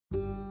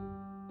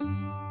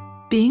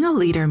Being a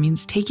leader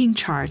means taking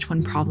charge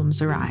when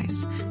problems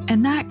arise,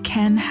 and that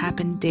can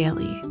happen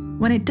daily.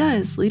 When it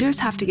does, leaders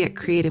have to get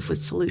creative with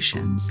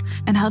solutions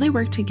and how they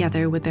work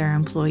together with their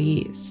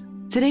employees.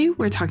 Today,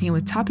 we're talking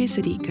with Tope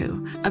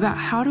Sadiku about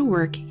how to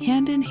work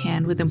hand in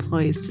hand with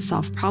employees to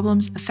solve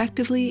problems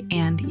effectively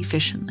and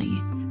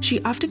efficiently.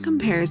 She often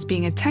compares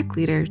being a tech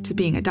leader to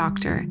being a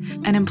doctor,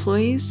 and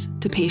employees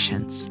to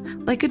patients.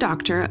 Like a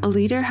doctor, a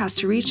leader has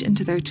to reach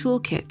into their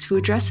toolkit to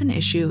address an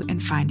issue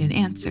and find an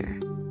answer.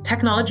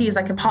 Technology is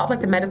like a part of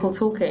like the medical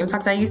toolkit. In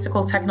fact, I used to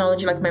call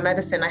technology like my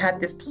medicine. I had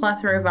this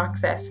plethora of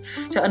access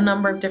to a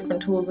number of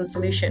different tools and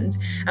solutions.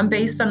 And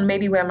based on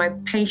maybe where my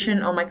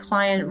patient or my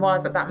client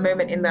was at that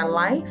moment in their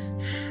life,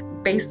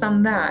 based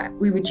on that,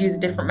 we would use a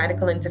different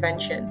medical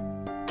intervention.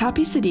 Tope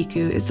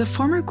Sadiku is the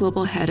former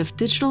global head of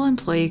digital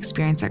employee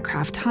experience at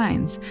Kraft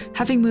Heinz,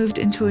 having moved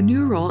into a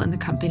new role in the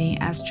company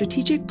as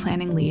strategic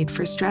planning lead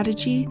for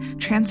strategy,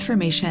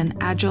 transformation,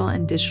 agile,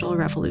 and digital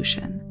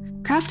revolution.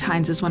 Kraft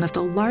Heinz is one of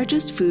the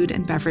largest food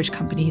and beverage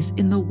companies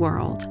in the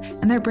world,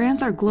 and their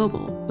brands are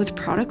global, with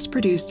products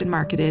produced and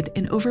marketed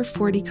in over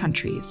 40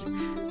 countries.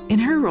 In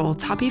her role,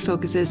 Tope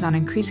focuses on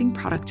increasing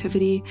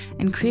productivity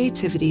and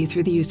creativity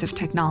through the use of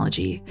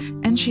technology,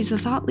 and she's a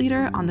thought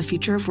leader on the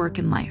future of work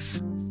and life.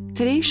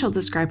 Today, she'll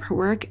describe her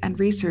work and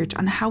research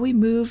on how we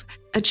move,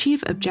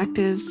 achieve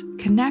objectives,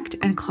 connect,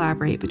 and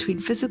collaborate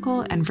between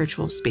physical and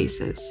virtual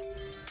spaces.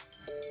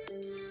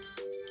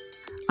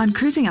 On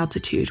Cruising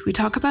Altitude, we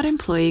talk about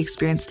employee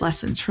experience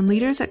lessons from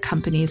leaders at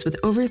companies with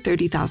over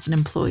 30,000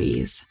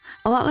 employees.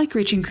 A lot like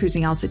reaching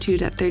cruising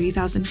altitude at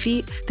 30,000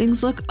 feet,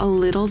 things look a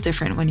little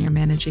different when you're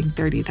managing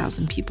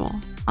 30,000 people.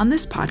 On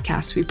this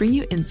podcast, we bring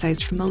you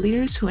insights from the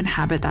leaders who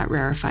inhabit that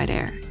rarefied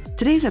air.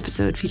 Today's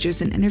episode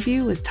features an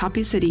interview with Tope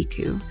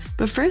Sadiku,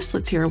 but first,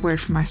 let's hear a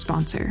word from our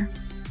sponsor.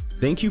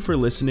 Thank you for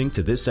listening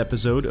to this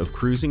episode of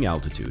Cruising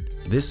Altitude.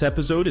 This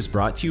episode is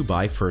brought to you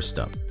by First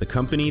Up, the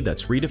company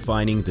that's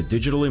redefining the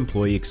digital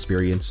employee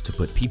experience to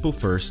put people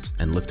first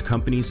and lift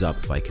companies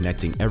up by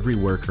connecting every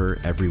worker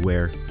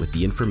everywhere with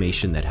the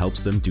information that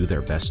helps them do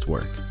their best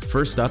work.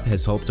 First Up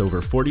has helped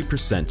over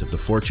 40% of the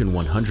Fortune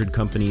 100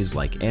 companies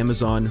like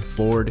Amazon,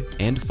 Ford,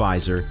 and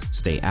Pfizer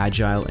stay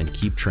agile and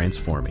keep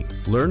transforming.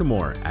 Learn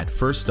more at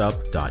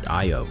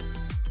firstup.io.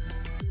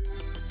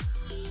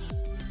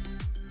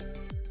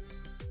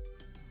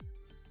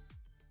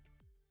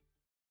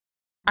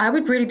 I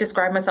would really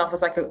describe myself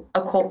as like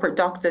a corporate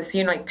doctor. So,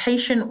 like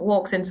patient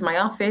walks into my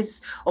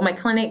office or my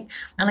clinic,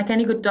 and like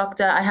any good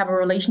doctor, I have a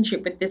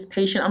relationship with this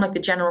patient. I'm like the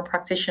general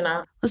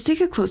practitioner. Let's take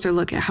a closer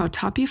look at how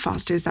Tope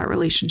fosters that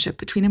relationship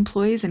between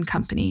employees and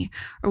company,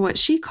 or what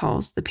she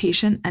calls the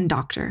patient and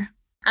doctor.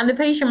 And the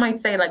patient might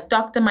say like,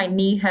 doctor, my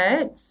knee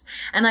hurts.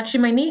 And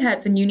actually my knee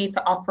hurts and you need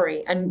to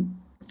operate. And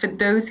for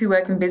those who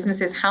work in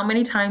businesses, how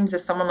many times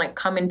does someone like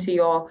come into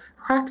your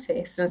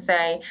practice and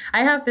say,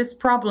 I have this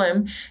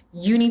problem,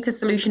 you need to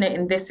solution it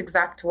in this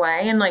exact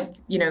way? And like,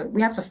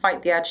 we have to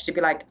fight the urge to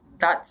be like,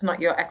 that's not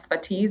your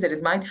expertise, it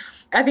is mine.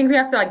 I think we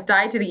have to like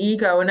die to the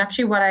ego. And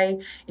actually what I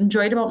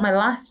enjoyed about my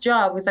last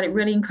job was that it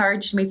really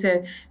encouraged me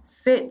to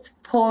sit,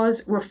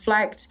 pause,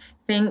 reflect,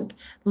 think,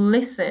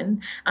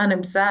 listen, and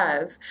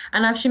observe.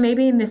 And actually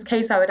maybe in this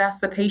case, I would ask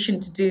the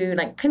patient to do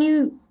like, can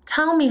you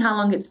tell me how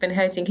long it's been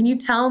hurting? Can you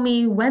tell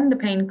me when the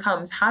pain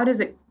comes? How does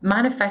it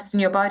manifest in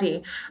your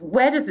body?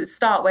 Where does it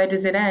start? Where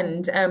does it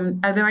end?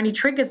 Are there any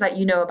triggers that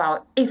you know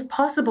about? If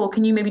possible,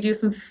 can you maybe do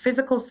some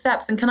physical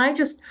steps? And can I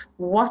just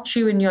watch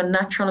you in your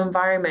natural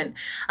environment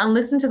and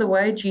listen to the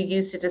words you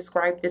use to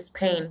describe this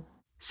pain?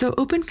 So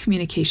open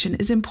communication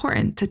is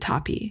important to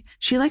Tope.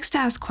 She likes to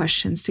ask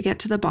questions to get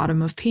to the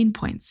bottom of pain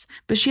points,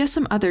 but she has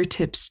some other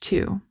tips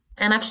too.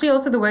 And actually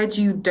also the words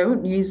you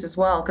don't use as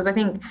well, because I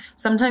think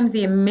sometimes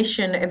the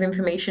omission of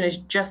information is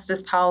just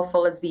as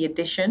powerful as the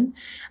addition.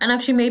 And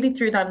actually maybe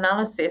through that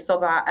analysis or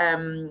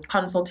that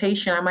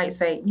consultation, I might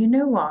say, you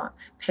know what,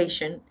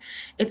 patient,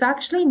 it's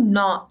actually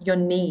not your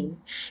knee.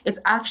 It's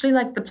actually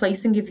like the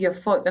placing of your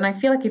foot. And I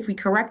feel like if we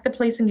correct the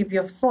placing of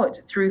your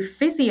foot through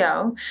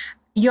physio,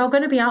 you're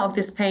going to be out of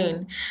this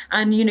pain.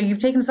 And, you've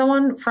taken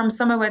someone from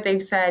somewhere where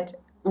they've said,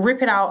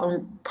 rip it out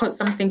and put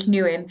something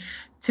new in,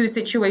 to a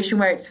situation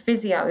where it's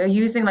physio. You're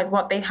using like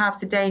what they have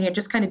today and you're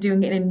just kind of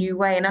doing it in a new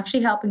way and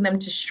actually helping them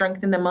to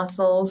strengthen the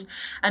muscles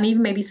and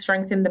even maybe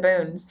strengthen the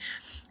bones.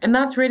 And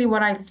that's really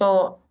what I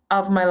thought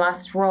of my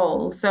last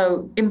role.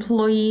 So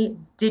employee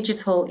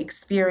digital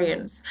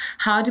experience.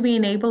 How do we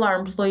enable our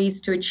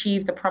employees to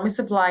achieve the promise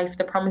of life,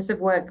 the promise of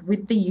work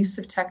with the use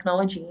of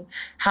technology?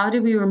 How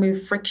do we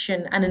remove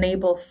friction and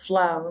enable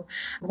flow?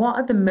 What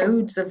are the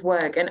modes of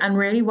work? And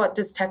really, what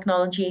does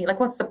technology, like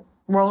what's the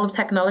role of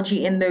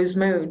technology in those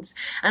modes.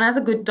 And as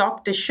a good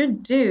doctor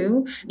should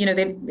do,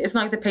 it's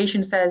not like the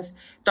patient says,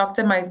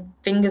 "Doctor, my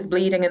finger's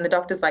bleeding," and the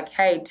doctor's like,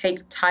 "Hey,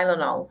 take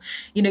Tylenol."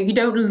 You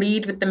don't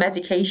lead with the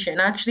medication.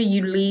 Actually,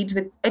 you lead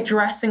with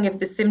addressing of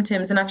the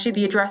symptoms and actually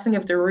the addressing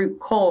of the root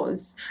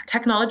cause.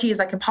 Technology is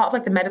like a part of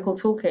like the medical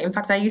toolkit. In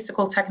fact, I used to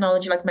call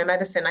technology like my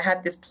medicine. I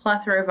had this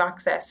plethora of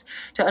access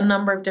to a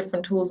number of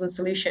different tools and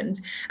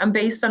solutions. And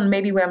based on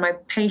maybe where my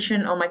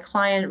patient or my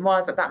client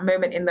was at that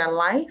moment in their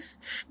life,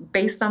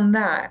 based on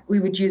that, we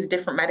would use a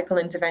different medical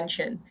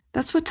intervention.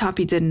 That's what Tope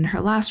did in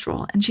her last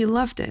role, and she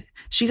loved it.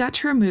 She got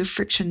to remove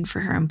friction for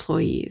her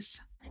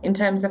employees. In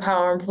terms of how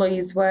our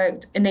employees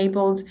worked,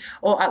 enabled,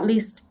 or at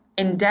least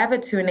endeavor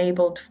to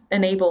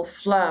enable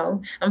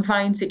flow and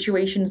find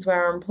situations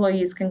where our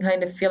employees can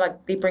kind of feel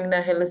like they bring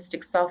their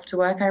holistic self to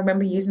work. I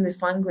remember using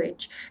this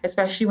language,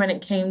 especially when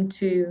it came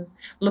to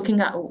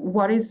looking at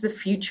what is the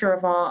future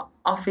of our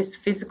office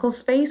physical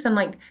space and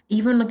like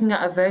even looking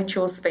at a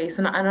virtual space.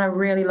 And I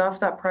really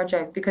loved that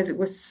project because it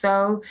was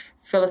so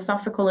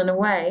philosophical in a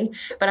way,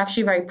 but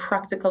actually very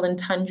practical and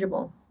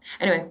tangible.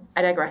 Anyway,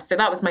 I digress. So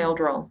that was my old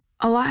role.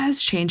 A lot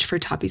has changed for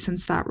Tope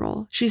since that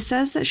role. She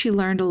says that she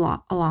learned a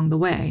lot along the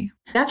way.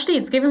 Actually,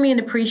 it's given me an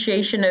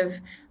appreciation of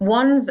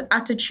one's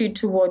attitude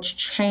towards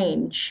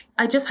change.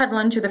 I just had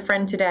lunch with a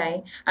friend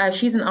today.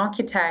 She's an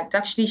architect.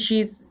 Actually,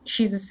 she's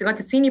like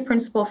a senior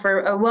principal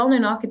for a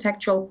well-known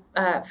architectural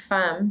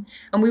firm.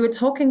 And we were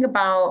talking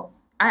about,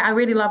 I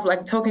really love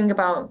like talking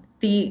about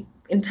the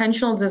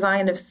intentional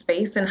design of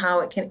space and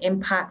how it can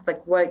impact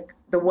like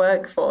the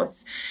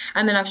workforce.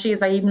 And then actually,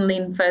 as I even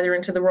lean further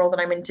into the role that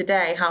I'm in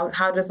today,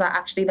 how does that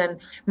actually then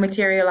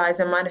materialize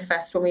and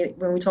manifest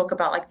when we talk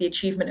about like the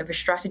achievement of a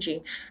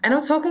strategy? And I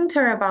was talking to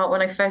her about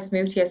when I first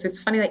moved here. So it's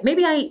funny, like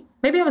maybe I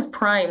was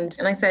primed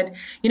and I said,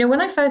 when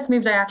I first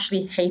moved, I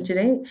actually hated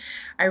it.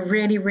 I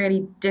really,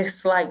 really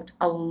disliked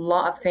a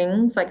lot of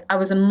things. Like I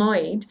was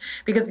annoyed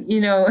because,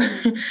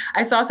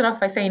 I started off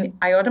by saying,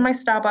 I order my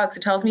Starbucks,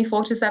 it tells me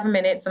 4 to 7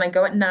 minutes and I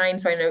go at 9,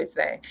 so I know it's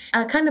there.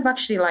 I kind of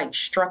actually like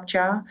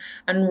structure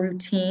and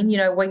routine,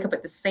 I wake up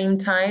at the same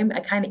time. I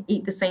kind of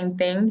eat the same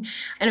thing.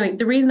 Anyway,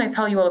 the reason I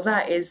tell you all of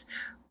that is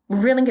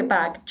reeling it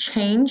back,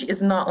 change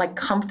is not like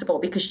comfortable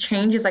because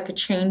change is like a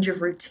change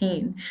of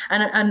routine.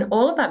 And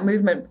all of that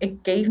movement,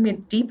 it gave me a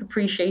deep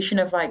appreciation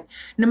of like,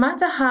 no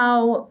matter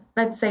how,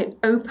 let's say,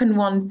 open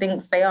one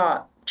thinks they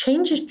are,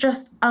 change is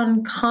just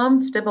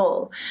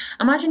uncomfortable.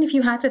 Imagine if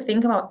you had to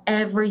think about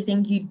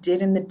everything you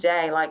did in the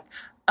day, like,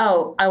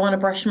 oh, I want to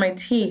brush my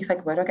teeth.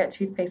 Like, where do I get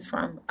toothpaste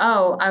from?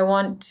 Oh, I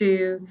want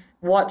to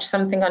watch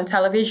something on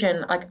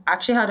television. Like,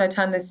 actually, how do I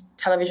turn this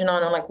television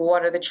on? Or like,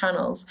 what are the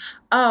channels?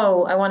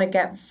 Oh, I want to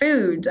get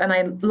food and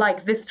I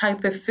like this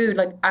type of food.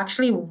 Like,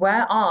 actually,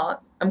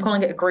 I'm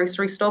calling it a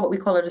grocery store, but we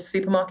call it a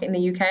supermarket in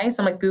the UK.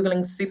 So I'm like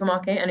Googling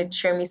supermarket and it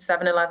showed me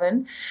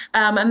 7-Eleven.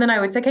 And then I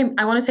would say, okay,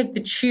 I want to take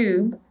the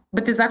tube.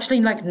 But there's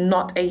actually like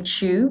not a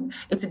tube.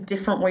 It's a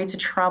different way to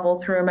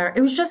travel through America.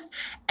 It was just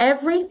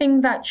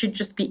everything that should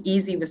just be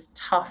easy was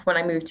tough when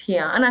I moved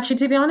here. And actually,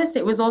 to be honest,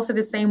 it was also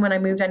the same when I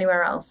moved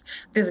anywhere else.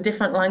 There's a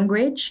different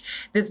language.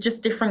 There's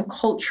just different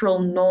cultural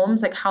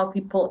norms, like how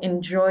people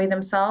enjoy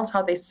themselves,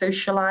 how they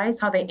socialize,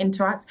 how they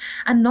interact.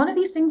 And none of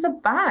these things are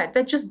bad.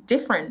 They're just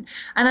different.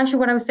 And actually,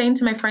 what I was saying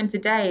to my friend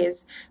today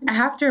is I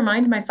have to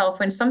remind myself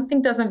when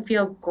something doesn't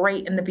feel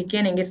great in the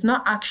beginning, it's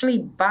not actually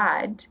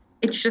bad.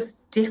 It's just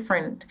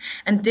different.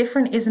 And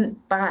different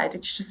isn't bad.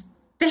 It's just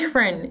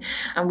different.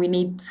 And we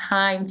need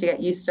time to get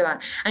used to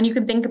that. And you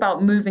can think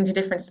about moving to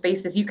different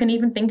spaces. You can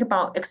even think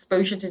about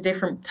exposure to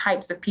different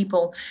types of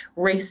people,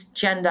 race,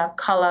 gender,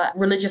 color,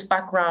 religious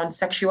background,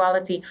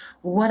 sexuality,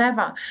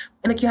 whatever.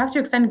 And like you have to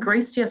extend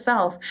grace to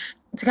yourself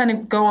to kind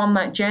of go on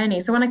that journey.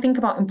 So when I think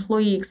about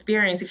employee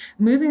experience,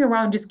 moving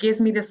around just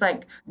gives me this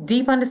like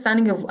deep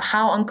understanding of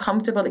how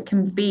uncomfortable it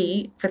can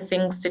be for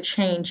things to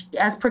change.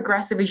 As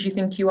progressive as you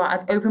think you are,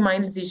 as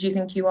open-minded as you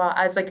think you are,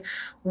 as like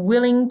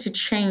willing to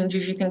change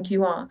as you think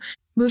you are.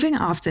 Moving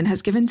often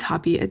has given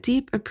Tope a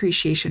deep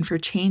appreciation for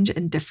change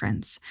and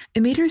difference.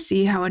 It made her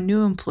see how a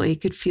new employee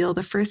could feel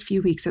the first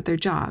few weeks at their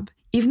job.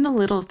 Even the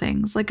little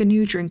things, like a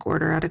new drink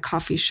order at a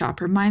coffee shop,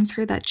 reminds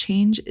her that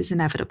change is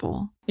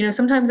inevitable.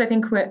 Sometimes I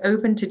think we're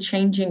open to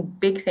changing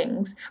big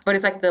things, but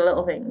it's like the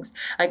little things.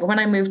 Like when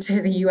I moved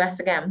to the US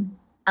again,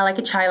 I like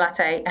a chai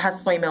latte. It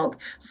has soy milk.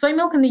 Soy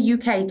milk in the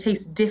UK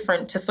tastes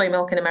different to soy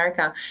milk in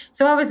America.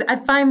 So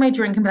I'd find my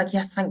drink and be like,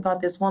 yes, thank God,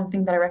 there's one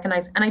thing that I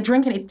recognize. And I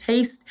drink and it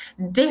tastes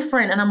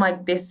different. And I'm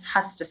like, this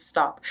has to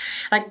stop.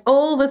 Like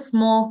all the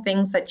small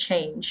things that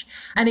change.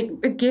 And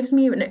it gives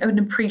me an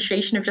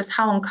appreciation of just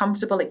how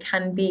uncomfortable it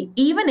can be,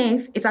 even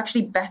if it's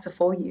actually better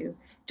for you.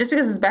 Just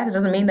because it's better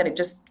doesn't mean that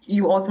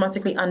you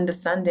automatically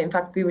understand it. In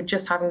fact, we were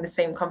just having the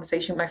same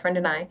conversation, my friend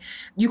and I.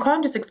 You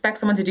can't just expect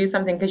someone to do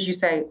something because you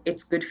say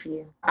it's good for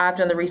you. I've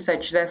done the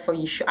research, therefore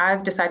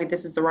I've decided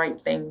this is the right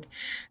thing.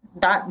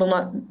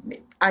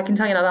 I can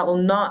tell you now, that will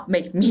not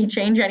make me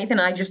change anything.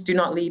 I just do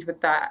not lead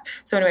with that.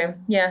 So anyway,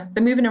 yeah,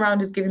 the moving around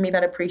has given me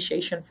that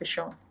appreciation for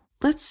sure.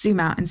 Let's zoom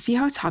out and see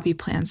how Tope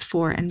plans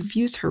for and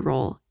views her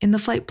role in the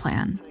flight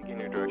plan.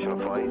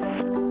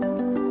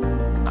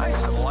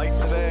 nice and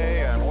light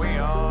today, and we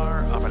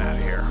are up and out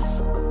of here.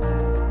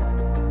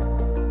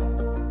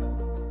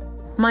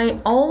 My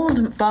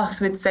old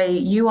boss would say,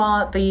 you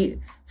are the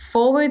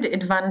forward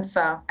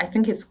advancer. I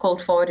think it's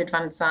called forward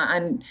advancer,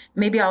 and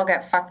maybe I'll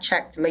get fact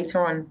checked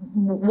later on.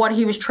 What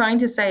he was trying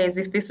to say is,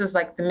 if this was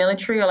like the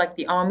military or like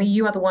the army,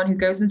 you are the one who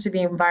goes into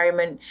the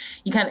environment,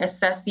 you can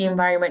assess the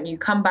environment, you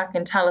come back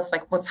and tell us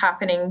like what's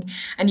happening,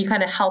 and you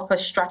kind of help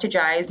us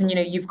strategize. And, you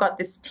know, you've got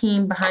this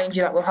team behind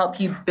you that will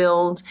help you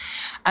build,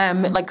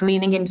 like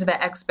leaning into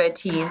their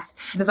expertise.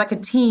 There's like a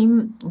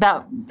team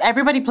that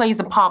everybody plays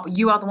a part, but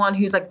you are the one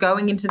who's like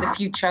going into the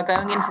future,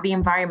 going into the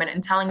environment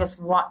and telling us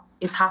what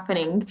is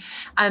happening.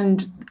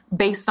 And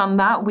based on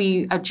that,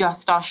 we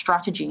adjust our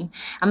strategy.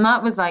 And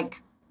that was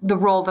like the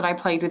role that I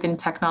played within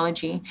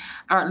technology,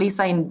 or at least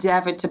I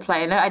endeavored to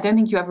play. And I don't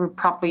think you ever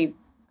properly,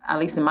 at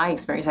least in my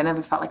experience, I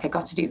never felt like I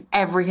got to do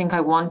everything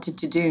I wanted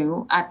to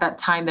do at that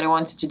time that I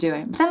wanted to do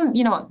it. But then,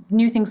 you know what,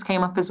 new things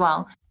came up as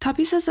well.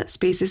 Tope says that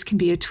spaces can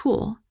be a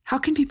tool. How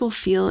can people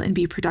feel and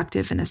be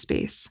productive in a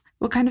space?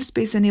 What kind of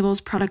space enables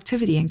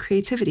productivity and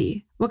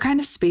creativity? What kind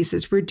of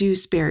spaces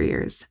reduce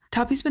barriers?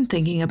 Tope's been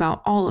thinking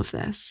about all of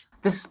this.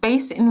 The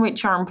space in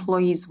which our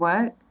employees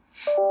work,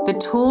 the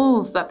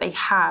tools that they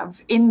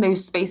have in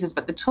those spaces,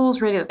 but the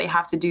tools really that they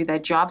have to do their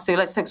job. So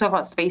let's talk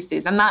about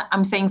spaces. And that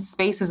I'm saying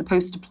space as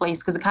opposed to place,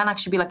 because it can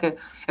actually be like a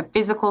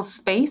physical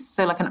space,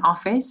 so like an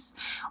office,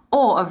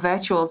 or a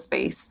virtual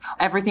space.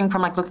 Everything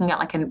from like looking at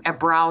like a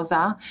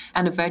browser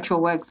and a virtual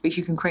workspace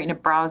you can create in a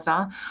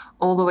browser,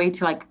 all the way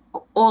to like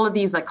all of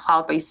these like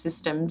cloud-based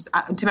systems.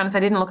 To be honest, I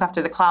didn't look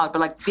after the cloud,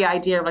 but like the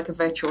idea of like a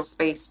virtual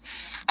space.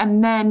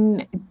 And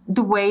then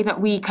the way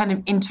that we kind of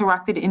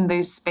interacted in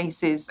those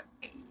spaces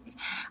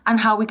and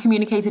how we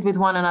communicated with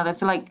one another.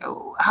 So like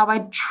how I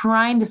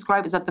try and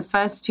describe is that the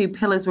first two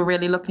pillars were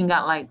really looking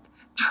at like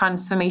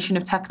transformation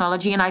of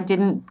technology. And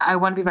I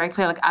want to be very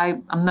clear, like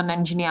I'm not an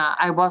engineer.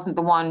 I wasn't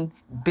the one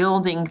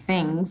building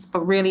things,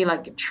 but really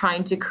like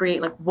trying to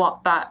create like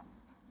what that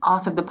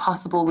art of the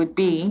possible would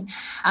be.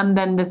 And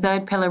then the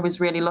third pillar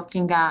was really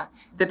looking at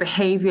the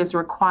behaviors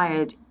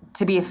required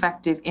to be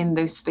effective in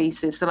those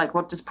spaces. So like,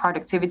 what does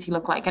productivity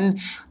look like? And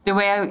the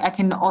way I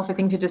can also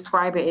think to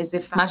describe it is,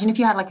 imagine if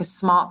you had like a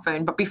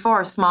smartphone, but before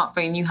a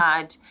smartphone, you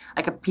had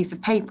like a piece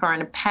of paper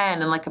and a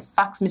pen and like a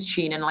fax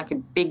machine and like a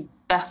big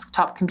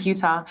desktop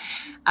computer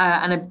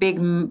and a big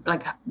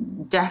like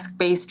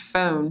desk-based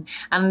phone.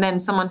 And then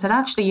someone said,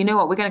 actually, you know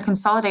what? We're going to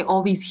consolidate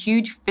all these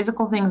huge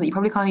physical things that you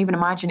probably can't even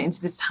imagine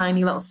into this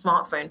tiny little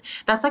smartphone.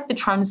 That's like the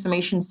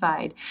transformation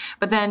side.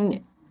 But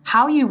then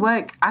how you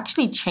work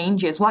actually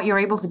changes. What you're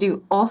able to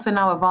do also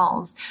now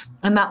evolves.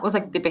 And that was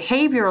like the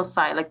behavioral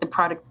side, like the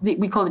product,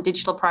 we call it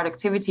digital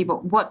productivity.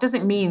 But what does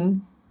it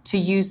mean to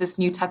use this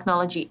new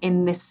technology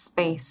in this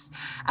space?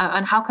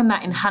 And how can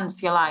that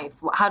enhance your life?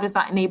 How does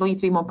that enable you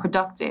to be more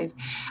productive?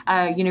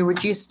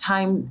 Reduce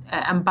time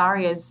and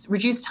barriers,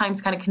 reduce time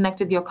to kind of connect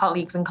with your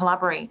colleagues and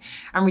collaborate,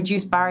 and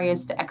reduce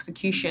barriers to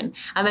execution.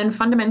 And then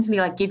fundamentally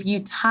like give you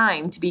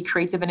time to be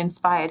creative and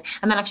inspired,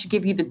 and then actually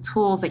give you the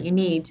tools that you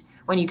need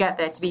when you get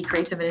there to be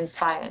creative and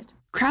inspired.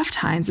 Kraft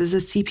Heinz is a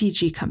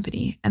CPG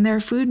company, and they're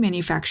a food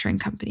manufacturing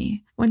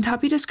company. When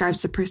Tope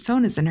describes the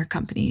personas in her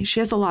company, she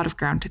has a lot of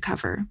ground to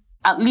cover.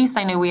 At least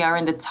I know we are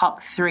in the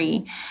top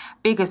 3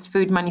 biggest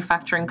food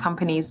manufacturing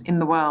companies in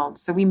the world.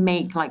 So we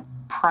make like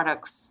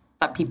products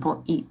that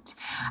people eat.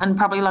 And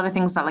probably a lot of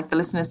things that like the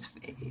listeners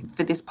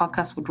for this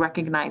podcast would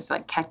recognize,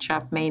 like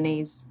ketchup,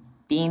 mayonnaise,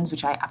 beans,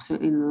 which I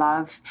absolutely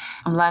love.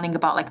 I'm learning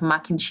about like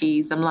mac and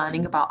cheese. I'm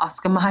learning about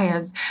Oscar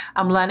Mayer's.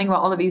 I'm learning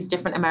about all of these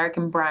different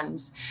American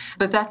brands.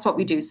 But that's what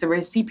we do. So we're a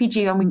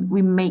CPG and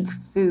we make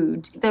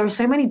food. There are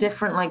so many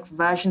different like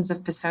versions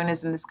of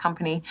personas in this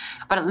company.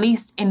 But at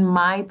least in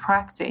my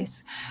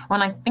practice,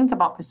 when I think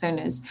about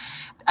personas,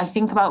 I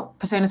think about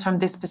personas from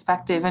this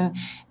perspective. And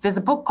there's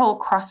a book called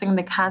Crossing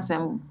the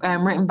Chasm,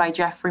 written by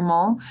Jeffrey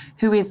Moore,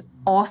 who is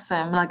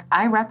awesome. Like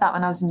I read that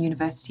when I was in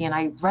university, and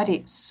I read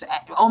it.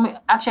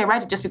 Actually, I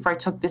read it just before I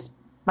took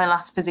my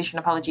last position,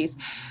 apologies.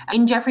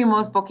 In Jeffrey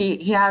Moore's book,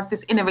 he has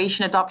this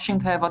innovation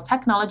adoption curve or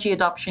technology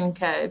adoption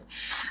curve.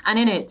 And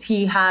in it,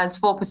 he has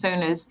 4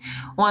 personas.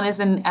 One is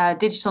a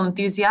digital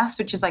enthusiast,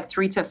 which is like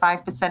 3 to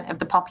 5% of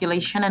the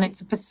population. And it's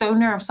a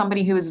persona of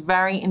somebody who is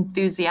very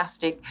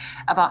enthusiastic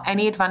about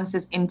any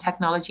advances in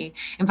technology.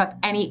 In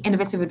fact, any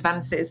innovative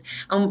advances.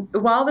 And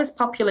while this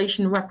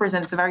population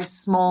represents a very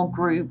small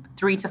group,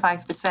 3 to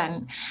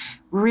 5%,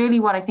 really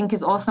what I think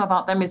is awesome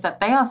about them is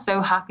that they are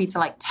so happy to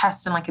like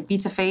test in like a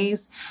beta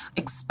phase,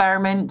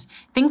 experiment.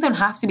 Things don't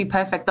have to be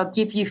perfect. They'll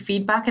give you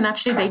feedback, and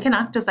actually they can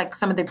act as like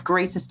some of the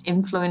greatest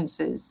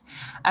influences,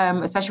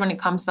 especially when it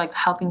comes to like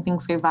helping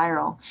things go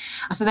viral.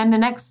 So then the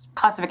next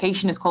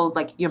classification is called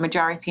like your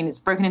majority, and it's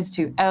broken into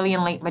 2, early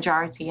and late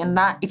majority. And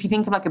that, if you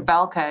think of like a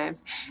bell curve,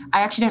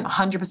 I actually don't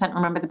 100%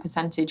 remember the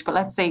percentage, but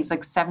let's say it's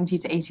like 70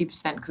 to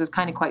 80% because it's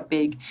kind of quite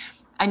big.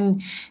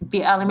 And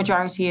the early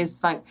majority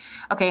is like,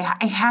 okay,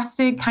 it has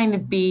to kind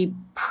of be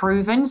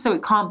proven. So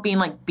it can't be in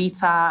like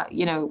beta,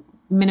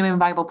 minimum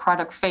viable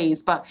product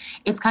phase, but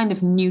it's kind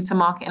of new to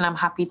market and I'm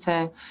happy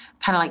to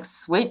kind of like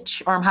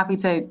switch, or I'm happy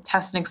to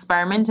test and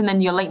experiment. And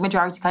then your late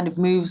majority kind of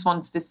moves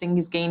once this thing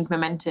has gained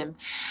momentum.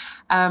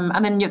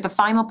 And then the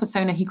final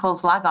persona he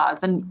calls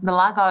laggards. And the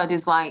laggard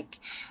is like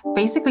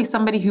basically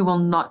somebody who will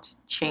not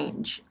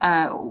change,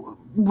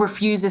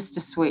 refuses to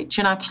switch.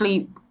 And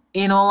actually,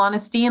 in all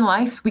honesty, in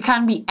life, we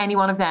can be any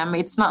one of them.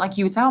 It's not like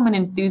you would say, oh, I'm an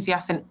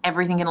enthusiast in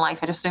everything in life.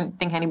 I just don't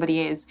think anybody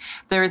is.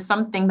 There is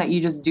something that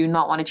you just do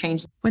not want to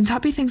change. When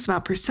Tope thinks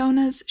about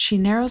personas, she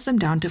narrows them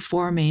down to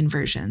 4 main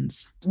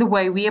versions. The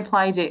way we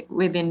applied it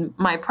within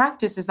my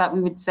practice is that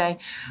we would say,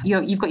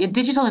 you've got your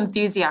digital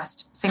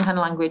enthusiast, same kind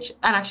of language,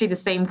 and actually the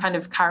same kind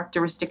of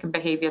characteristic and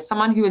behavior.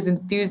 Someone who is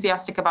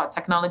enthusiastic about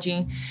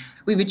technology.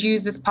 We would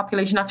use this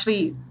population.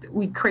 Actually,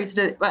 we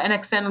created an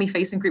externally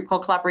facing group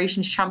called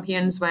Collaborations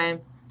Champions, where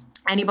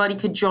anybody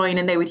could join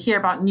and they would hear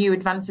about new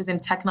advances in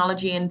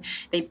technology and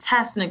they'd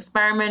test and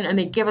experiment and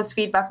they'd give us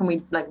feedback and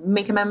we'd like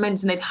make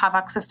amendments and they'd have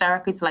access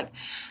directly to like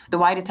the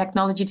wider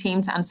technology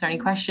team to answer any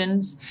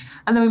questions.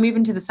 And then we move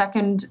into the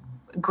second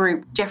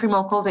group. Jeffrey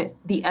Moore calls it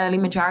the early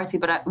majority,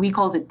 but we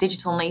called it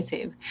digital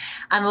native,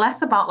 and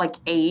less about like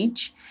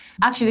age.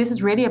 Actually, this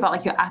is really about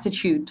like your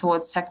attitude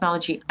towards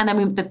technology. And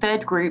then the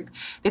third group,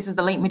 this is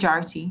the late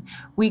majority.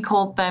 We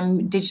called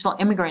them digital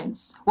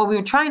immigrants. What we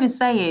were trying to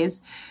say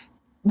is,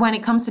 when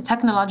it comes to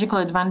technological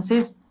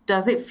advances,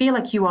 does it feel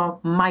like you are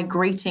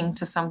migrating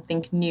to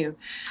something new?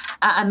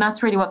 And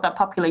that's really what that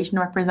population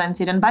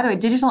represented. And by the way,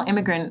 digital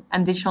immigrant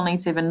and digital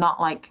native are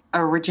not like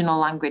original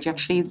language.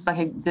 Actually, it's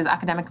like there's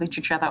academic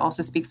literature that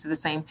also speaks to the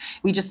same.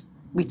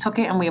 We took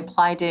it and we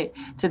applied it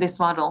to this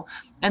model.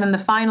 And then the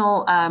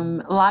final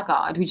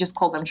laggard, we just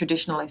called them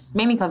traditionalists,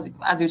 mainly because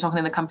as we were talking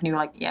in the company, we were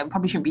like, yeah, we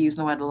probably shouldn't be using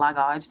the word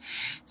laggard.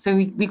 So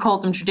we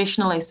called them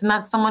traditionalists. And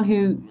that's someone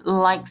who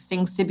likes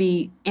things to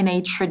be in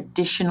a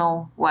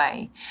traditional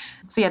way.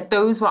 So yeah,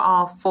 those were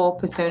our 4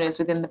 personas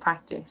within the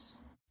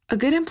practice. A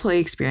good employee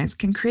experience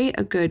can create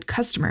a good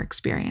customer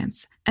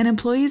experience, and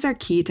employees are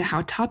key to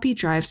how Tope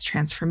drives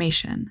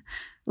transformation.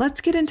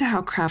 Let's get into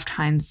how Kraft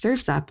Heinz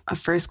serves up a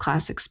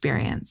first-class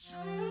experience.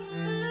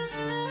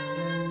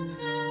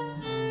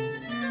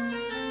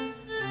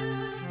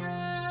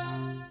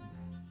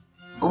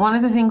 One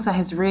of the things that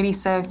has really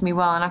served me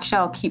well, and actually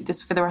I'll keep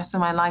this for the rest of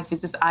my life,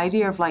 is this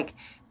idea of like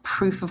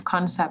proof of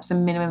concepts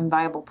and minimum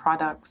viable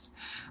products.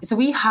 So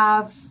we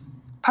have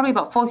probably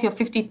about 40 or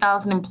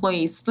 50,000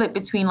 employees split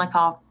between like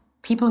our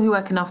people who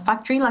work in our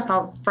factory, like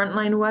our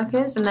frontline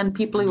workers, and then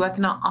people who work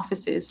in our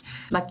offices,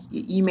 like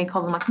you may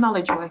call them like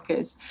knowledge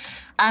workers.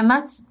 And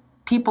that's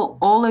people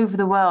all over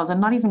the world,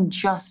 and not even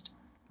just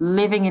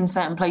living in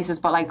certain places,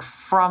 but like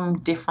from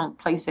different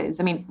places.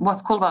 I mean,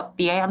 what's cool about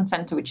the Aon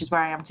Center, which is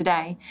where I am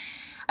today,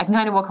 I can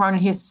kind of walk around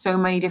and hear so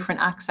many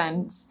different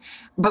accents,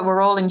 but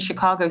we're all in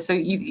Chicago. So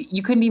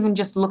you couldn't even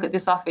just look at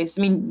this office.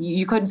 I mean,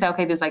 you couldn't say,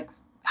 okay, there's like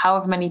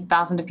however many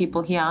thousands of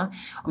people here,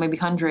 or maybe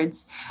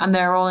hundreds, and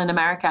they're all in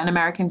America, and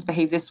Americans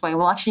behave this way.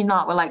 Well, actually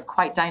not. We're like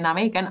quite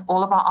dynamic, and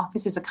all of our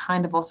offices are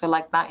kind of also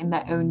like that in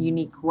their own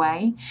unique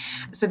way.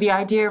 So the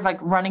idea of like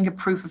running a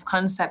proof of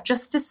concept,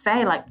 just to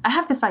say like, I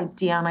have this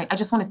idea and I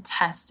just want to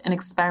test and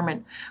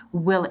experiment.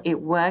 Will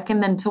it work?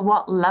 And then to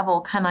what level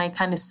can I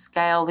kind of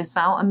scale this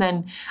out? And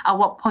then at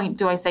what point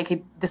do I say,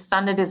 okay, the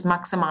standard is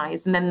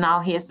maximized, and then now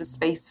here's the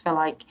space for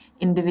like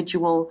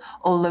individual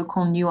or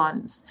local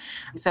nuance.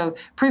 So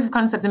proof of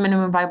concept and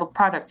minimum viable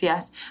product,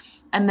 yes.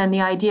 And then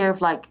the idea of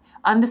like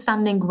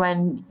understanding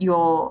when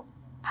your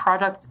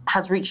product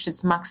has reached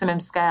its maximum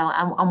scale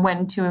and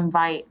when to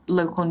invite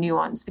local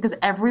nuance, because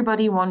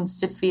everybody wants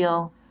to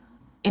feel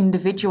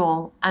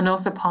individual and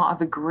also part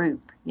of a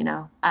group, you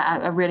know.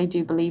 I really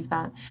do believe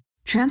that.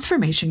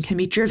 Transformation can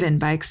be driven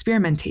by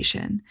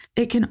experimentation.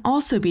 It can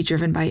also be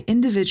driven by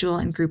individual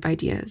and group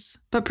ideas,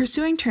 but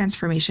pursuing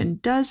transformation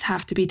does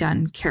have to be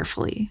done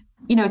carefully.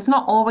 You know, it's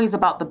not always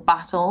about the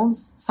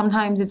battles.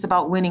 Sometimes it's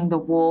about winning the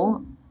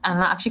war. And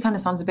that actually kind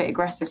of sounds a bit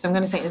aggressive, so I'm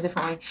going to say it in a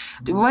different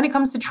way. When it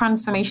comes to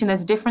transformation,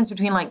 there's a difference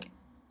between like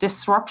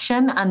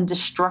disruption and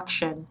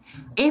destruction.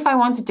 If I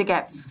wanted to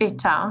get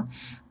fitter,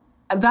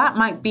 that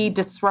might be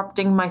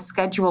disrupting my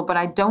schedule, but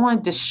I don't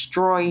want to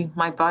destroy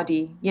my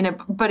body, you know,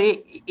 but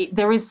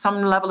there is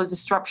some level of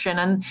disruption.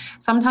 And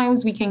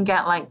sometimes we can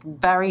get like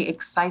very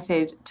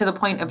excited to the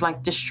point of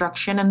like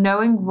destruction, and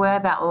knowing where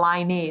that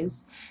line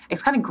is,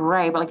 it's kind of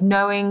gray, but like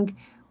knowing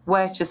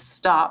where to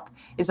stop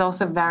is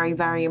also very,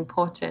 very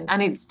important.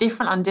 And it's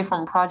different on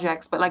different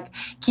projects, but like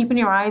keeping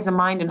your eyes and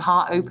mind and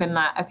heart open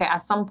that, okay, at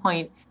some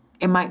point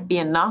it might be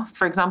enough.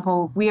 For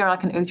example, we are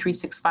like an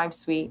O365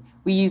 suite.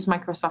 We use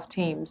Microsoft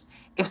Teams.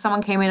 If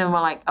someone came in and were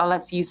like, oh,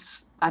 let's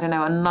use, I don't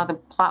know, another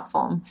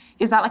platform,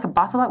 is that like a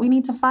battle that we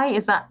need to fight?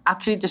 Is that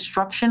actually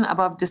destruction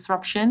above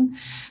disruption?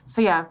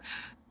 So yeah,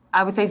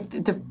 I would say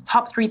the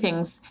top 3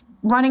 things: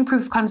 running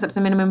proof of concepts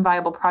and minimum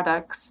viable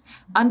products,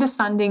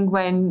 understanding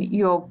when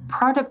your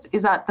product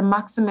is at the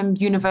maximum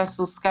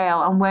universal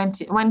scale and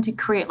when to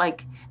create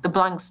like the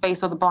blank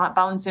space or the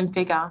balancing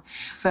figure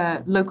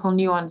for local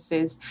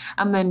nuances.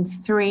 And then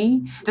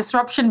 3,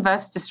 disruption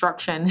versus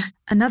destruction.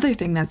 Another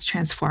thing that's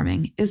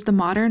transforming is the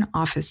modern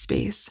office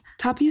space.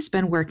 Tope's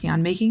been working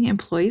on making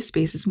employee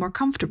spaces more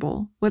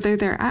comfortable, whether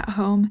they're at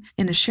home,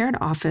 in a shared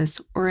office,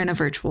 or in a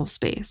virtual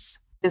space.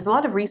 There's a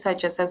lot of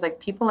research that says like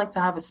people like to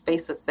have a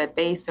space that's their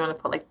base. They want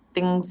to put like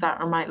things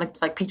that remind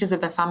like pictures of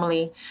their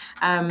family.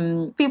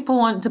 People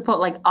want to put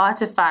like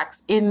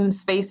artifacts in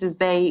spaces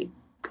they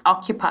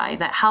occupy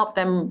that help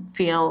them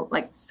feel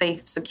like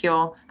safe,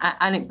 secure,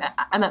 and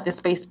that the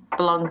space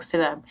belongs to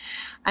them.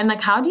 And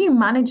like, how do you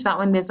manage that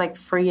when there's like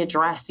free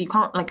address? You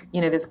can't like,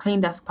 there's a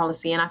clean desk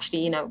policy, and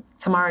actually,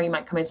 tomorrow you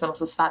might come in, someone else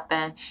has sat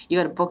there. You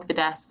got to book the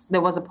desks.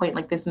 There was a point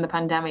like this in the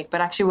pandemic, but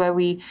actually where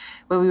we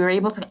were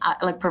able to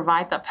like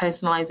provide that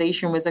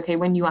personalization was, okay,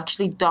 when you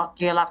actually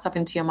dock your laptop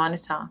into your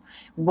monitor,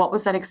 what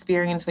was that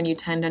experience when you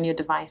turned on your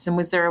device? And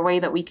was there a way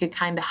that we could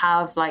kind of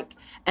have like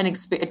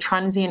a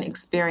transient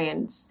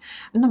experience?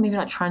 No, maybe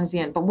not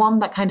transient, but one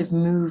that kind of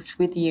moved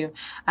with you,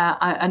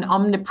 an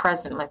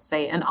omnipresent, let's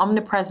say, an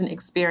omnipresent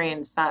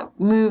experience that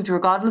moved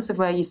regardless of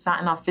where you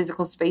sat in our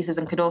physical spaces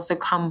and could also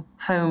come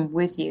home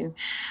with you.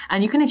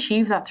 And you can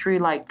achieve that through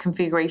like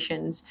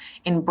configurations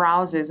in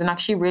browsers. And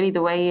actually really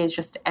the way is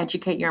just to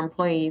educate your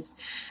employees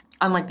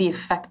on like the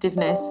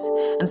effectiveness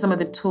and some of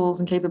the tools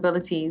and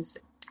capabilities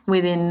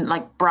within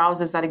like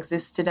browsers that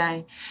exist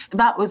today.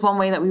 That was one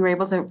way that we were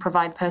able to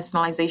provide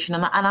personalization.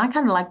 And I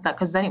kind of liked that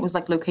because then it was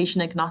like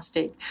location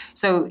agnostic.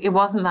 So it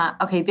wasn't that,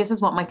 okay, this is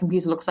what my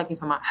computer looks like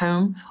if I'm at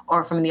home or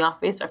if I'm in the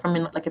office or if I'm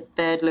in like a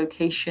third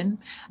location.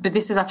 But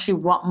this is actually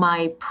what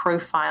my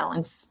profile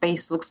and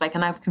space looks like.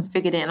 And I've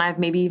configured it, and I've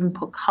maybe even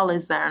put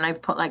colors there, and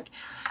I've put like,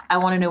 I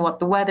want to know what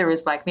the weather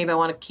is like. Maybe I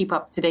want to keep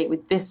up to date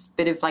with this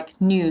bit of like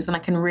news, and I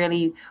can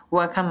really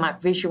work on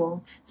that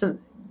visual. So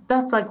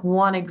that's like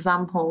one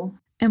example.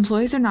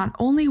 Employees are not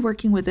only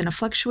working within a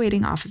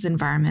fluctuating office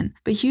environment,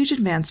 but huge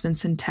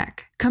advancements in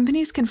tech.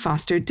 Companies can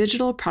foster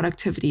digital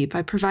productivity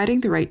by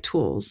providing the right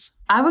tools.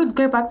 I would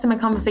go back to my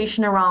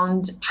conversation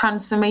around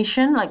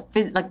transformation, like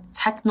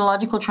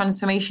technological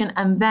transformation,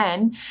 and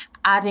then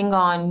adding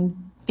on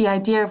the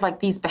idea of like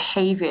these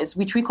behaviors,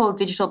 which we call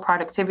digital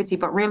productivity,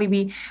 but really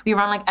we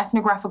run like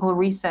ethnographical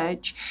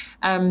research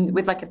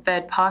with like a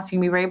third party,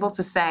 and we were able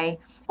to say,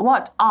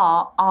 what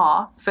are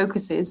our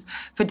focuses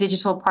for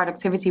digital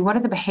productivity? What are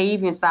the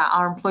behaviors that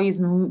our employees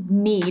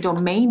need or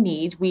may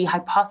need? We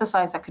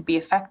hypothesize that could be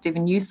effective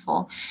and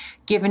useful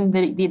given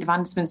the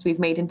advancements we've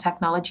made in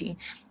technology.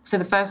 So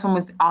the first one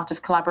was the art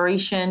of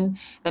collaboration,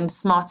 then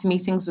smarter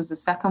meetings was the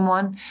second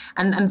one.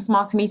 And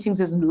smarter meetings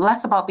is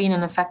less about being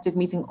an effective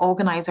meeting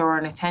organizer or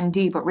an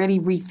attendee, but really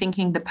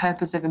rethinking the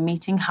purpose of a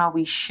meeting, how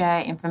we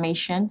share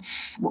information.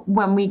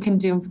 When we can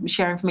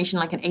share information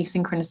like an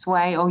asynchronous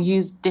way, or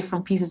use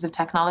different pieces of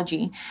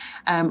technology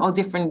or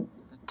different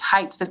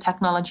types of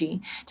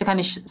technology to kind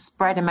of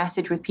spread a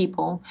message with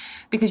people.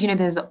 Because,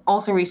 there's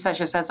also research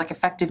that says like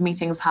effective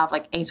meetings have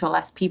like 8 or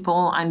less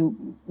people.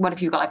 And what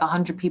if you've got like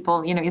 100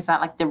 people? Is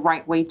that like the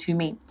right way to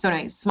meet? So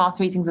anyway, smart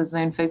meetings is its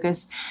own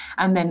focus.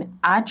 And then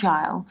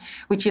agile,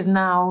 which is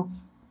now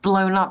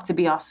blown up to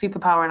be our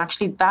superpower. And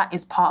actually that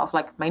is part of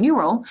like my new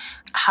role.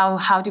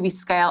 How do we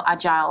scale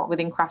agile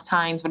within Kraft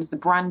Heinz? What is the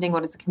branding?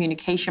 What is the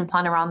communication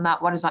plan around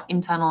that? What is our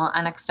internal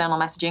and external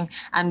messaging?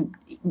 And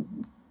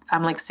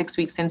I'm like 6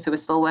 weeks in, so we're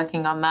still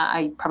working on that.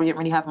 I probably don't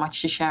really have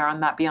much to share on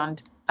that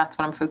beyond that's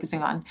what I'm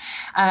focusing on.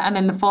 And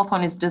then the fourth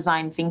one is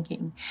design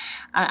thinking.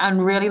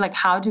 And really like,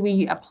 how do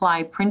we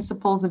apply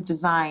principles of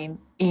design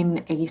in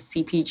a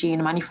CPG,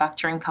 in a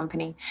manufacturing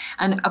company,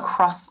 and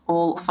across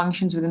all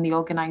functions within the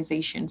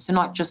organization? So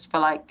not just for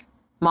like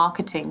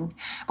marketing,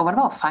 but what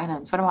about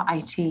finance? What about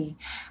IT?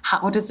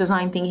 What does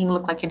design thinking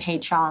look like in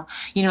HR?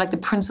 Like the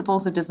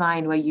principles of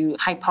design where you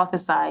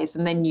hypothesize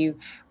and then you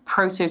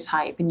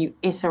prototype and you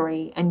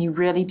iterate and you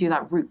really do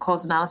that root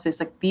cause analysis.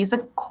 Like these are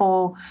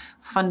core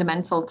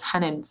fundamental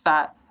tenets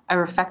that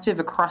are effective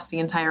across the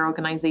entire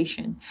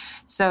organization.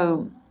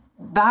 So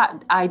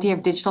that idea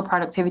of digital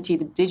productivity,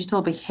 the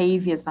digital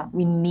behaviors that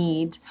we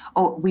need,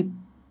 or we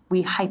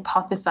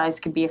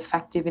hypothesize could be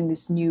effective in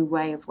this new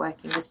way of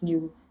working, this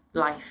new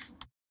life.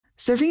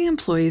 Serving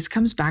employees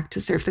comes back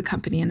to serve the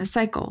company in a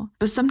cycle,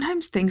 but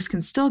sometimes things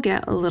can still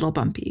get a little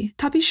bumpy.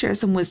 Tope shares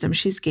some wisdom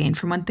she's gained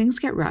from when things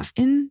get rough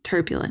in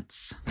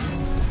turbulence.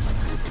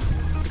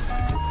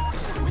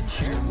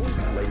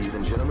 Ladies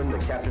and gentlemen, the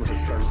captain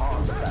has turned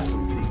on the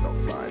fasten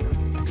seatbelt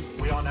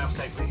sign. We are now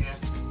safely here.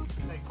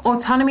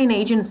 Autonomy and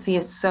agency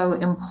is so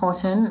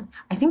important.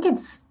 I think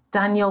it's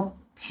Daniel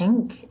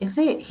think, is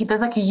it?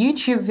 There's like a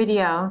YouTube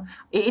video.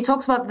 It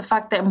talks about the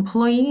fact that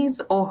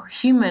employees or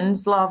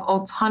humans love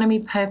autonomy,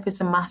 purpose,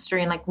 and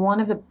mastery. And like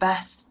one of the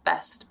best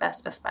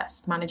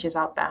managers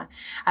out there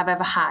I've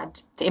ever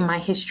had in my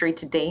history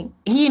to date.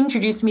 He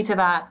introduced me to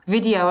that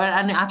video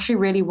and actually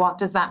really what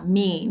does that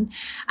mean?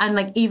 And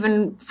like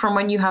even from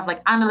when you have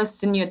like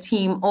analysts in your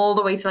team all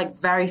the way to like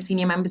very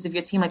senior members of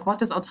your team, like what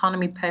does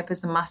autonomy,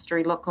 purpose, and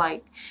mastery look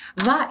like?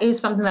 That is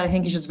something that I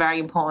think is just very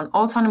important.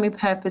 Autonomy,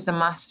 purpose, and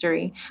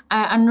mastery.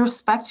 And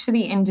respect for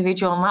the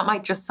individual. And that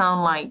might just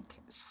sound like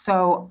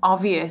so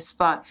obvious,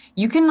 but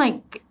you can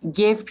like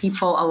give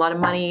people a lot of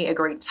money, a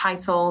great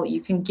title.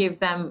 You can give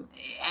them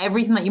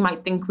everything that you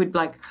might think would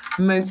like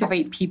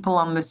motivate people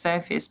on the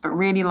surface, but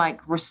really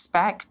like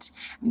respect.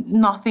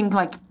 Nothing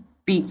like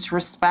beats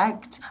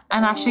respect.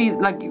 And actually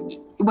like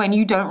when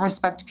you don't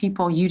respect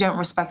people, you don't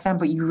respect them,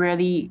 but you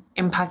really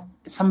impact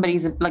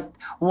somebody's like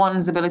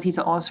one's ability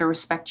to also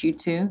respect you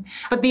too.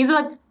 But these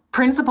are like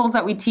principles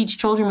that we teach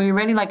children. We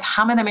really like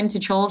hammer them into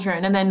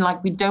children, and then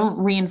like we don't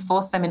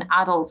reinforce them in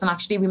adults. And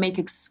actually we make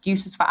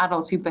excuses for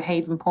adults who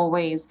behave in poor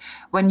ways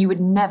when you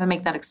would never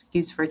make that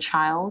excuse for a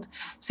child.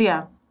 So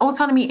yeah,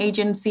 autonomy,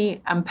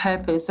 agency, and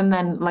purpose, and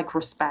then like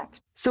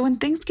respect. So when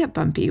things get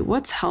bumpy,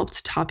 what's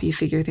helped Tope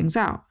figure things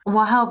out?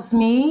 What helps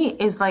me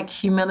is like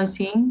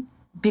humility,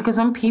 because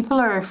when people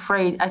are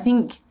afraid, I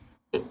think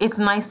it's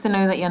nice to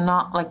know that you're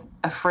not like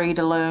afraid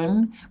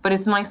alone, but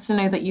it's nice to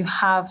know that you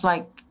have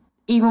like,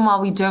 even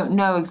while we don't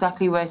know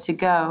exactly where to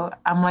go,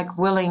 I'm like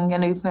willing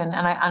and open,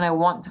 and I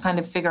want to kind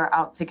of figure it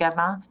out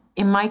together.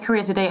 In my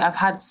career today, I've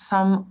had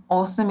some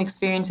awesome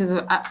experiences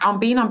on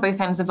being on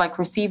both ends of like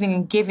receiving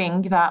and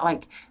giving, that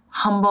like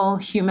humble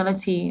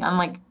humility and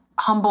like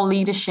humble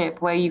leadership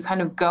where you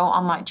kind of go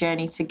on that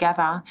journey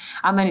together.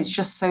 And then it's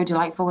just so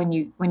delightful when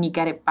you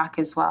get it back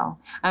as well.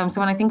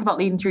 So when I think about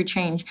leading through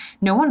change,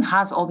 no one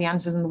has all the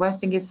answers. And the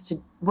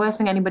worst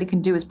thing anybody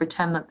can do is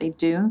pretend that they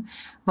do.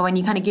 But when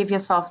you kind of give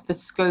yourself the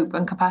scope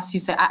and capacity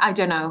to say, I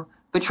don't know,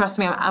 but trust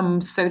me,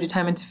 I'm so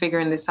determined to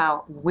figuring this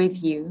out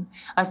with you.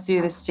 Let's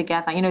do this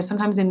together. You know,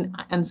 sometimes in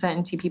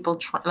uncertainty, people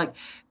try like,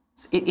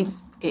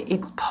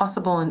 it's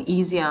possible and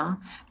easier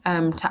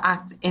to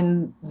act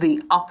in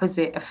the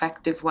opposite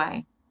effective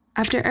way.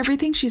 After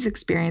everything she's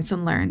experienced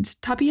and learned,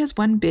 Tope has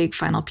one big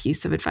final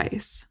piece of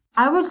advice.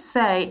 I would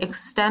say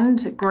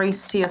extend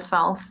grace to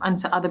yourself and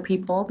to other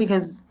people,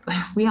 because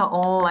we are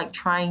all like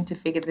trying to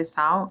figure this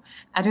out.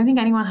 I don't think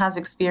anyone has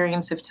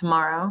experience of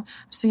tomorrow.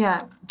 So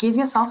yeah, give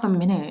yourself a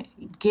minute,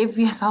 give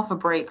yourself a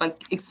break,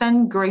 like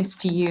extend grace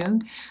to you,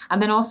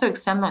 and then also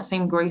extend that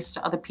same grace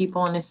to other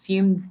people and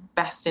assume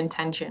best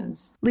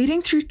intentions.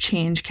 Leading through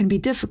change can be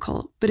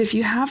difficult, but if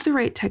you have the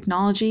right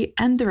technology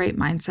and the right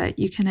mindset,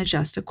 you can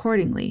adjust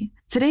accordingly.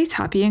 Today,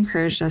 Tope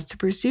encouraged us to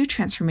pursue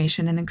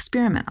transformation and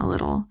experiment a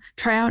little,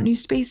 try out new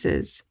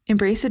spaces,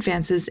 embrace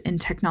advances in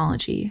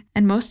technology,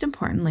 and most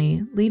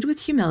importantly, lead with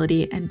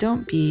humility and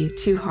don't be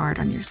too hard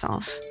on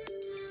yourself.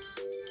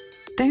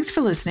 Thanks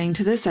for listening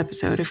to this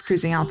episode of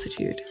Cruising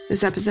Altitude.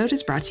 This episode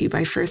is brought to you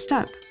by First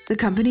Up, the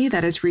company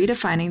that is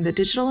redefining the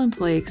digital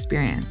employee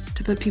experience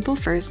to put people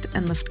first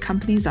and lift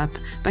companies up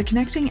by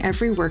connecting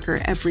every worker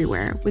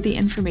everywhere with the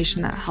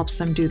information that helps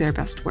them do their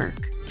best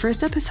work.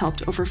 First Up has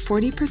helped over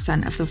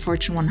 40% of the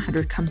Fortune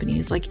 100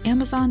 companies like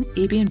Amazon,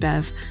 AB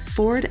InBev,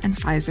 Ford, and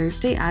Pfizer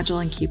stay agile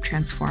and keep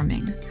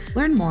transforming.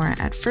 Learn more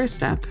at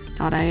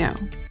firstup.io.